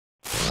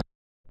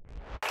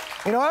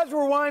You know, as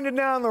we're winding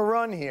down the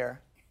run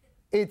here,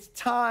 it's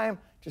time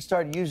to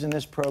start using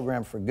this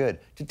program for good,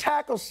 to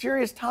tackle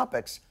serious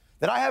topics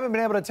that I haven't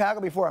been able to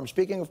tackle before. I'm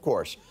speaking, of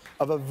course,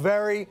 of a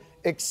very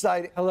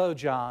exciting... Hello,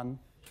 John.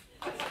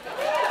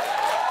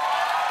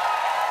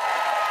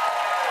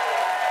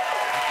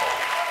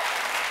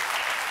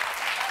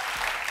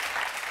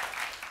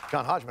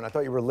 John Hodgman, I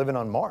thought you were living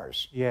on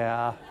Mars.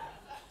 Yeah,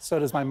 so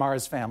does my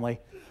Mars family.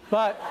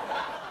 But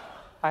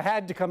I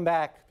had to come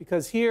back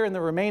because here in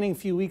the remaining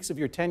few weeks of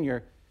your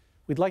tenure,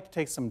 we'd like to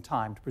take some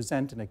time to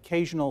present an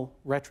occasional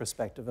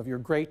retrospective of your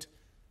great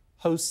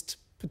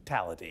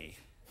hospitality.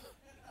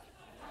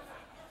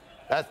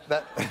 That's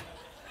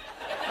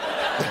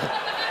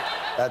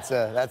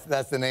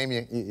the name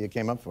you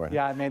came up for.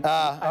 Yeah, I made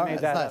that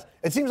nice. up.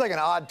 It seems like an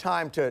odd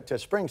time to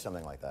spring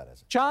something like that,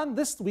 isn't it? John,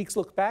 this week's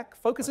Look Back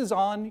focuses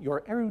on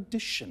your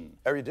erudition.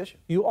 Erudition?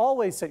 You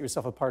always set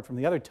yourself apart from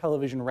the other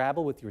television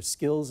rabble with your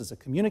skills as a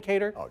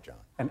communicator. Oh, John.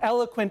 An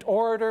eloquent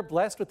orator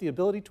blessed with the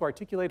ability to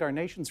articulate our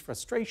nation's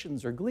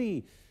frustrations or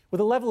glee with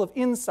a level of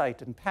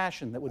insight and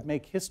passion that would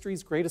make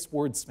history's greatest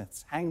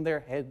wordsmiths hang their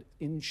head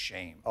in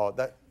shame. Oh,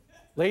 that...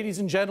 Ladies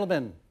and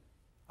gentlemen,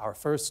 our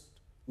first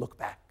Look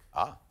Back.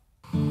 Ah.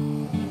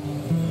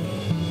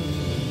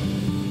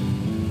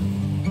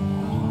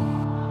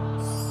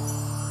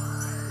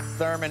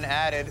 Thurman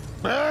added.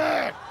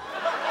 What?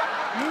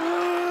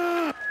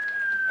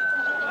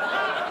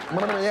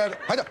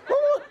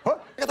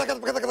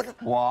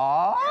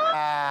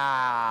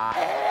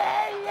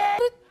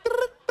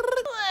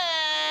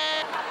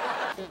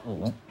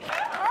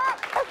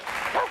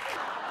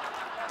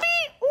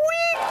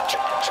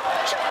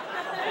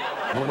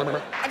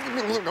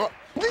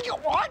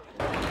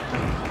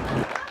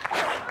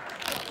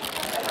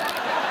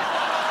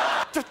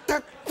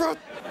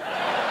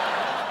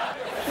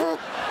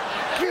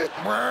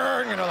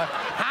 You know, like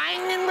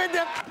hanging with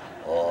them.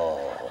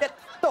 Oh. Let's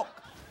talk.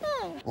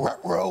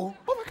 Roll.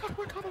 Oh my God,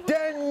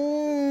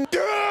 Then.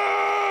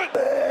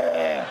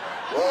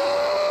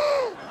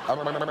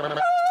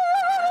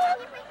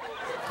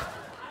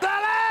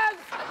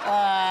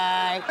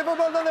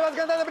 ¿Dónde vas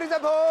cantando, prisa?